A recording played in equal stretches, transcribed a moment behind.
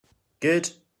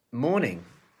Good morning.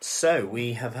 So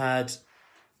we have had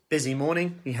busy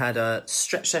morning. We had a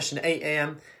stretch session at 8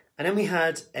 a.m. and then we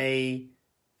had a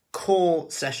core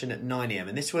session at 9 a.m.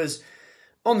 and this was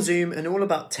on Zoom and all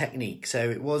about technique. So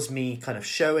it was me kind of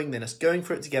showing, then us going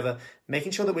through it together,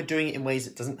 making sure that we're doing it in ways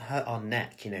that doesn't hurt our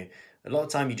neck. You know, a lot of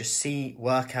time you just see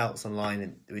workouts online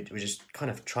and we're just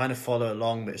kind of trying to follow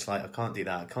along, but it's like, I can't do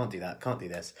that, I can't do that, I can't do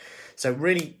this. So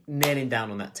really nailing down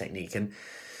on that technique. And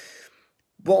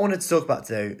what I wanted to talk about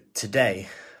though today,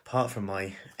 apart from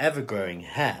my ever-growing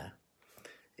hair,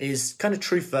 is kind of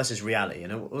truth versus reality.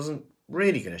 And I wasn't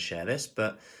really going to share this,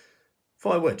 but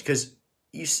thought I would, because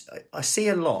I see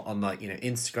a lot on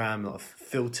Instagram, a lot of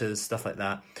filters, stuff like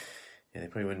that. Yeah, they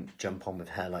probably wouldn't jump on with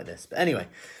hair like this. But anyway,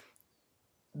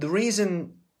 the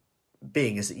reason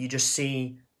being is that you just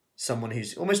see someone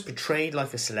who's almost portrayed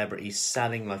like a celebrity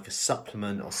selling like a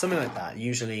supplement or something like that.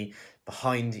 Usually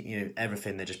behind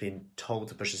everything, they're just being told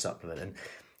to push a supplement, and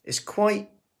it's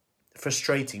quite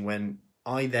frustrating when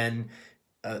I then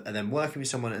are then working with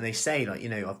someone and they say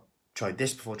I've tried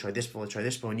this before,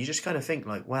 and you just kind of think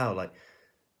like, wow, like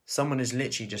someone is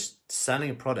literally just selling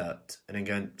a product and then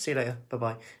going, see you later,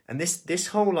 bye-bye. And this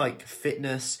whole like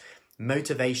fitness,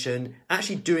 motivation,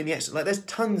 actually doing the exercise, like there's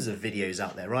tons of videos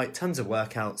out there, right? Tons of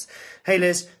workouts. Hey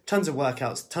Liz, tons of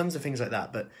workouts, tons of things like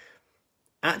that. But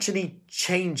actually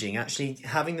changing, actually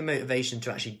having the motivation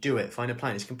to actually do it, find a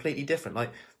plan, is completely different. Like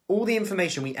all the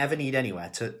information we ever need anywhere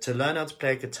to learn how to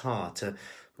play a guitar, to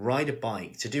ride a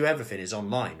bike, to do everything is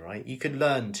online, right? You could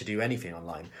learn to do anything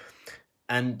online.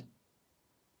 And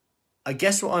I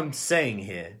guess what I'm saying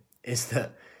here is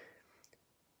that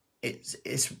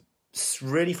it's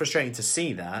really frustrating to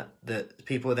see that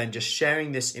people are then just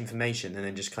sharing this information and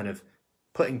then just kind of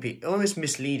putting people, almost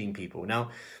misleading people.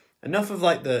 Now, enough of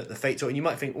like the fake talk, and you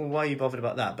might think, well, why are you bothered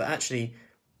about that? But actually,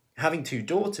 having two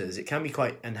daughters, it can be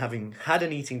quite, and having had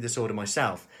an eating disorder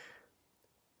myself,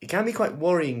 it can be quite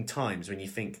worrying times when you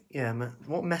think, yeah,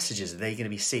 what messages are they going to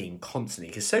be seeing constantly?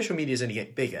 Because social media is only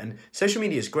getting bigger, and social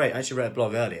media is great. I actually read a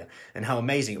blog earlier and how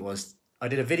amazing it was. I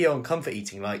did a video on comfort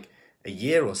eating like a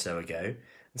year or so ago,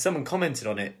 and someone commented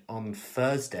on it on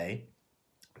Thursday,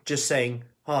 just saying,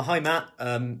 oh, hi Matt,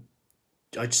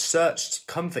 I searched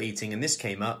comfort eating and this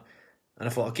came up, and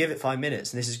I thought I'll give it 5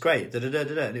 minutes and this is great, and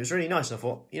it was really nice. And I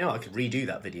thought, I could redo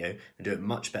that video and do it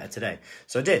much better today.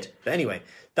 So I did. But anyway,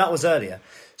 that was earlier.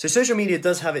 So social media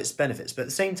does have its benefits, but at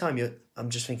the same time,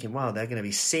 I'm just thinking, wow, they're going to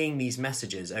be seeing these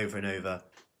messages over and over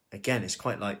again. It's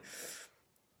quite like,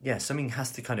 yeah, something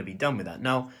has to kind of be done with that.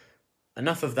 Now,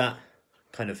 enough of that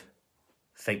kind of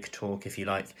fake talk, if you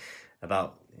like,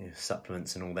 about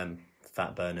supplements and all them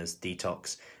fat burners,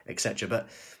 detox, etc. But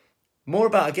more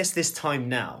about, I guess, this time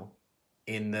now,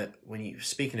 in that when you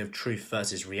speaking of truth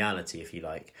versus reality, if you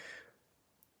like,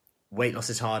 weight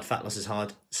loss is hard, fat loss is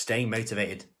hard, staying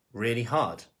motivated really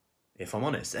hard, if I'm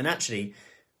honest. And actually,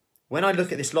 when I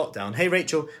look at this lockdown, hey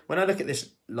Rachel, when I look at this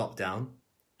lockdown,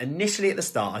 initially at the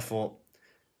start I thought,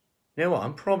 you know what,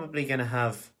 I'm probably going to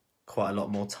have quite a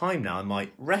lot more time now. I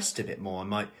might rest a bit more, I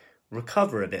might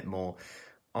recover a bit more,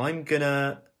 I'm going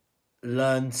to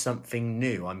learn something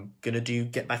new, I'm going to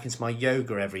get back into my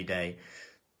yoga every day.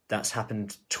 That's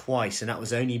happened twice, and that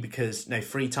was only because,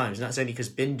 3 times, and that's only because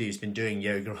Bindu's been doing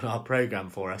yoga on our program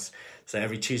for us. So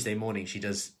every Tuesday morning she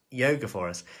does yoga for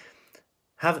us.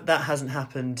 That hasn't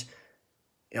happened.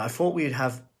 I thought we would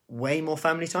have way more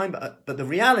family time, but the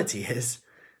reality is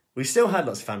we've still had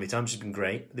lots of family time, which has been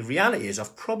great. The reality is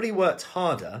I've probably worked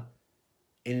harder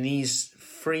in these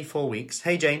 3-4 weeks,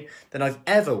 hey Jane, than I've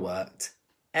ever worked,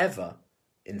 ever,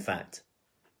 in fact.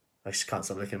 I just can't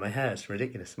stop looking at my hair, it's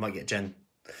ridiculous. I might get Jen,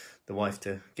 the wife,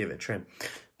 to give it a trim.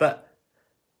 But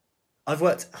I've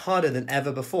worked harder than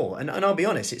ever before. And I'll be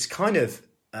honest, it's kind of,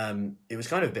 it was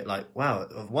kind of a bit like, wow,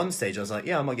 at one stage I was like,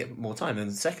 yeah, I might get more time. And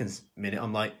the second minute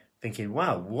I'm like thinking,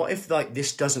 wow, what if like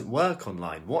this doesn't work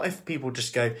online? What if people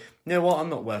just go, you know what, I'm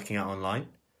not working out online?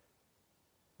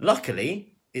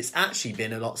 Luckily, it's actually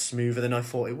been a lot smoother than I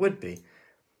thought it would be.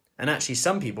 And actually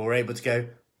some people were able to go,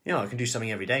 I can do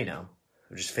something every day now.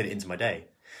 I'll just fit it into my day.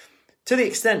 To the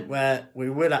extent where we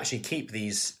will actually keep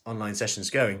these online sessions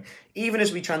going, even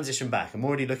as we transition back. I'm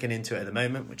already looking into it at the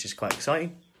moment, which is quite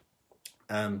exciting.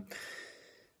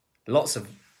 Lots of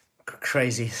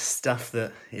crazy stuff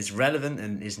that is relevant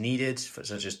and is needed,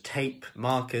 such as tape,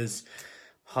 markers,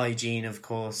 hygiene, of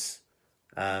course,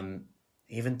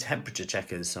 even temperature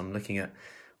checkers. So I'm looking at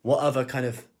what other kind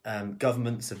of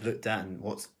governments have looked at and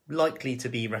what's likely to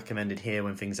be recommended here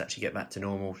when things actually get back to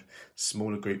normal,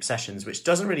 smaller group sessions, which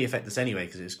doesn't really affect us anyway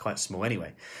because it's quite small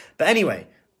anyway. But anyway,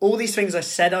 all these things I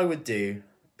said I would do,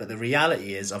 but the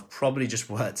reality is I've probably just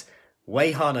worked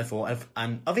way harder than I thought.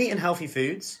 And I've eaten healthy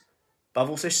foods, but I've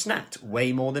also snacked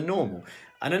way more than normal.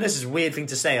 I know this is a weird thing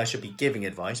to say, I should be giving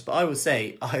advice, but I would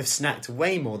say I've snacked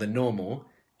way more than normal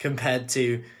compared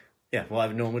to, what I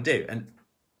would normally do. And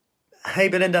hey,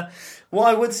 Belinda, what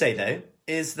I would say though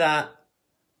is that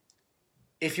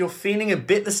if you're feeling a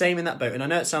bit the same in that boat, and I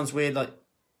know it sounds weird, like,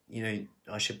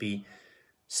 I should be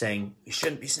saying you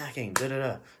shouldn't be snacking,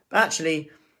 but actually,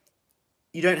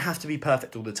 you don't have to be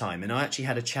perfect all the time. And I actually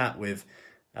had a chat with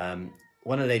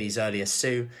one of the ladies earlier,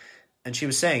 Sue, and she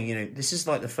was saying, this is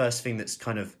like the first thing that's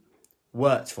kind of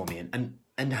worked for me.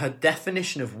 And her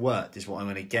definition of worked is what I'm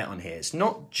going to get on here. It's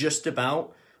not just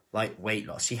about like weight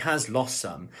loss. She has lost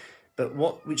some, but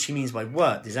what she means by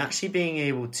worked is actually being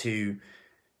able to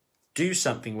do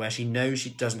something where she knows she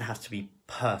doesn't have to be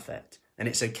perfect. And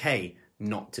it's okay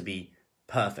not to be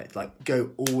perfect. Like,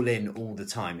 go all in all the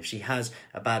time. If she has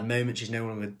a bad moment, she's no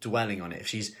longer dwelling on it. If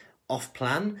she's off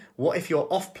plan, what if your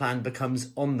off plan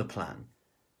becomes on the plan?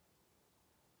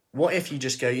 What if you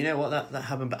just go, you know what, that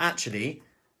happened, but actually,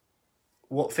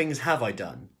 what things have I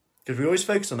done? Because we always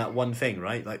focus on that one thing,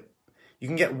 right? Like, you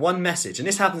can get one message, and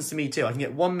this happens to me too. I can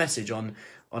get one message on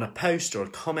a post or a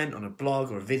comment on a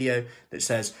blog or a video that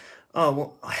says, oh,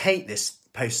 well, I hate this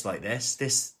post like this.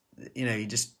 This, you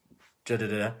just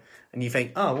da-da-da-da. And you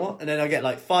think, oh, what? And then I get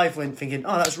like 5 when thinking,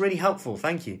 oh, that's really helpful.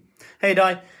 Thank you. Hey,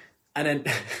 Di. And then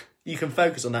you can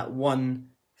focus on that one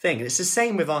thing. And it's the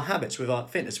same with our habits, with our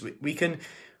fitness. We can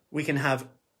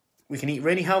eat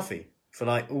really healthy for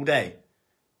like all day.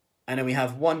 And then we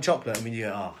have one chocolate and we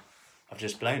go, oh, I've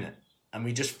just blown it. And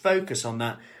we just focus on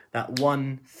that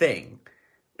one thing,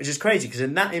 which is crazy because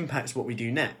then that impacts what we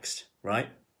do next, right?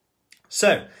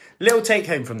 So, little take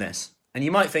home from this. And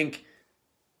you might think,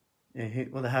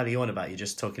 what the hell are you on about? You're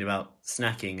just talking about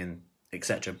snacking and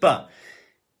etc. But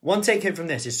one take home from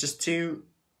this is just to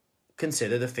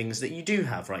consider the things that you do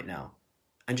have right now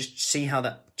and just see how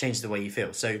that changes the way you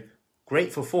feel. So,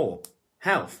 grateful for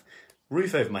health,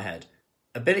 roof over my head,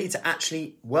 ability to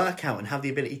actually work out and have the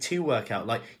ability to work out.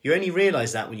 Like, you only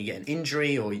realise that when you get an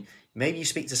injury, or maybe you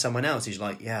speak to someone else who's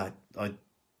like, yeah, I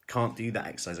can't do that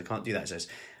exercise, I can't do that exercise.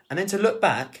 And then to look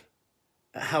back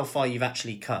at how far you've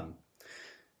actually come.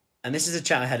 And this is a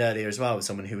chat I had earlier as well with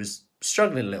someone who was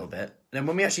struggling a little bit. And then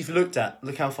when we actually look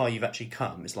how far you've actually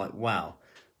come, it's like, wow,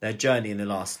 their journey in the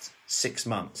last 6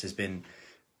 months has been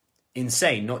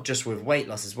insane, not just with weight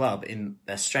loss as well, but in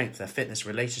their strength, their fitness,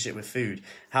 relationship with food,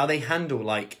 how they handle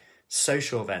like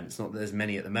social events, not that there's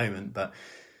many at the moment, but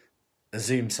a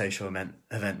Zoom social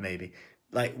event maybe.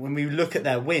 Like, when we look at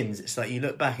their wins, it's like you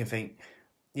look back and think,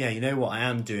 yeah, you know what, I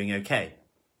am doing okay.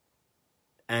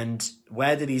 And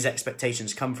where do these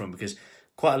expectations come from? Because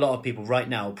quite a lot of people right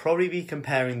now will probably be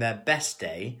comparing their best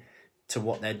day to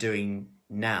what they're doing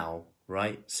now,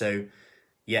 right? So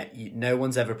yeah, no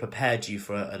one's ever prepared you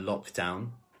for a lockdown.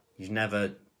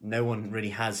 No one really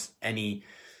has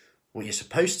what you're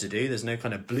supposed to do. There's no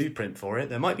kind of blueprint for it.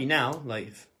 There might be now, like,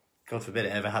 if, God forbid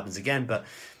it ever happens again, but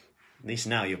at least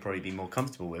now you'll probably be more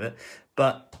comfortable with it.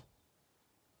 But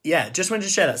yeah, just wanted to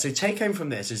share that. So take home from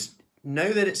this is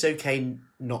know that it's okay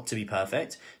not to be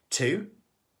perfect. 2,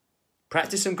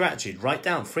 practice some gratitude. Write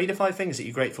down 3 to 5 things that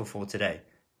you're grateful for today.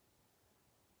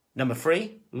 Number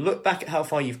 3, look back at how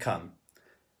far you've come.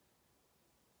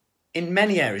 In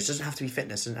many areas, it doesn't have to be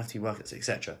fitness, doesn't have to be workouts,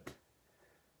 etc.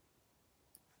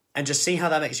 And just see how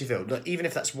that makes you feel. Look, even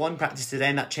if that's one practice today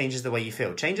and that changes the way you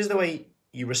feel, changes the way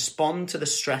you respond to the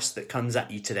stress that comes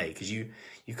at you today, because you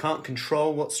can't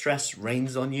control what stress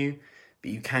rains on you,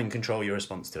 but you can control your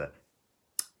response to it.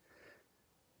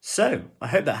 So, I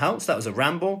hope that helps. That was a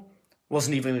ramble.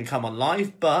 Wasn't even going to come on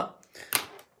live, but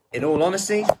in all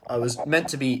honesty, I was meant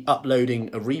to be uploading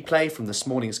a replay from this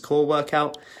morning's core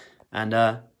workout, and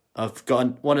I've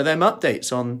got one of them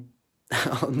updates on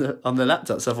the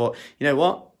laptop. So I thought, you know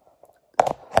what?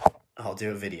 I'll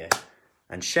do a video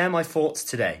and share my thoughts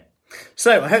today.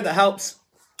 So I hope that helps.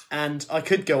 And I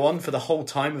could go on for the whole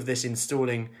time of this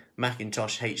installing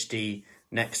Macintosh HD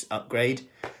next upgrade,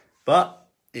 but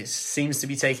it seems to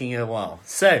be taking a while.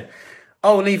 So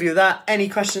I'll leave you with that. Any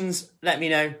questions, let me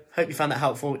know. Hope you found that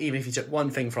helpful, even if you took one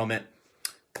thing from it.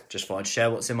 Just thought I'd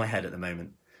share what's in my head at the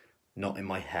moment, not in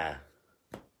my hair.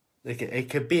 It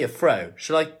could be a fro.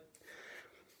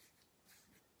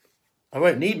 I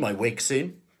won't need my wig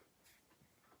soon.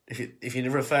 If you're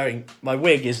referring, my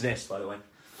wig is this, by the way.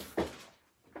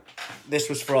 This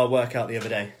was for our workout the other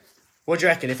day. What do you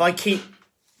reckon? If I keep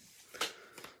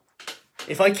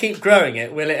growing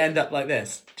it, will it end up like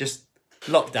this? Just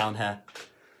lockdown hair.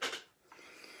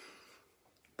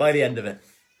 By the end of it.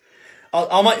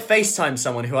 I might FaceTime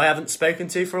someone who I haven't spoken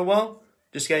to for a while.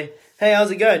 Just go, Hey,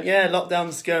 how's it going? Yeah,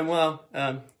 lockdown's going well.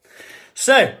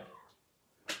 So,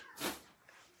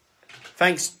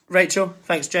 thanks, Rachel.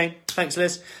 Thanks, Jane. Thanks,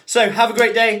 Liz. So, have a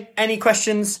great day. Any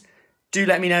questions, do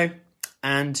let me know.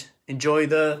 And enjoy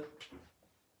the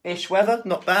ish weather.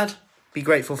 Not bad. Be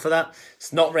grateful for that.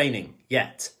 It's not raining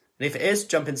yet. And if it is,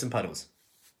 jump in some puddles.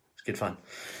 It's good fun.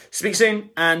 Speak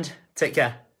soon and take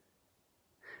care.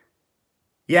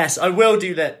 Yes, I will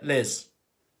do that, Liz.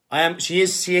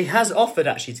 She has offered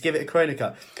actually to give it a Corona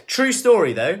cut. True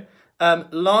story though.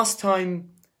 Last time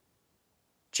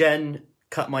Jen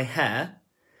cut my hair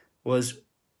was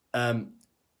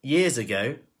years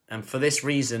ago, and for this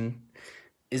reason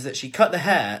is that she cut the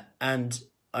hair, and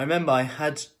I remember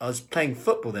I was playing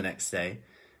football the next day,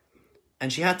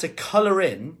 and she had to colour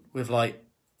in with like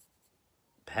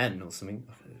pen or something,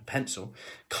 pencil,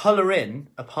 colour in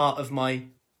a part of my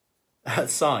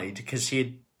side because she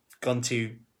had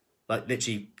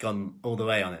literally gone all the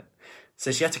way on it.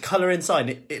 So she had to colour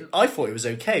inside. I thought it was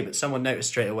okay, but someone noticed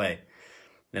straight away.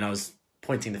 Then I was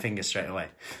pointing the finger straight away.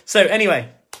 So anyway,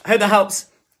 I hope that helps.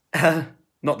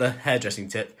 Not the hairdressing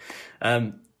tip,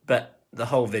 but the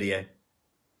whole video.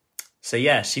 So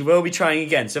yeah, she will be trying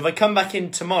again. So if I come back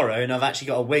in tomorrow and I've actually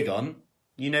got a wig on,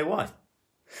 you know why.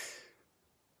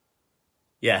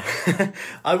 Yeah,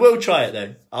 I will try it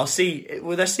though. I'll see.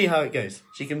 Well, let's see how it goes.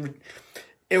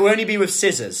 It will only be with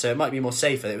scissors, so it might be more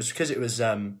safer. It was because it was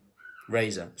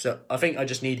razor. So I think I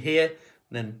just need here and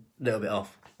then a little bit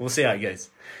off. We'll see how it goes.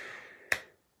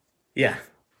 Yeah.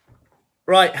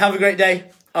 Right, have a great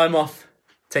day. I'm off.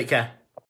 Take care.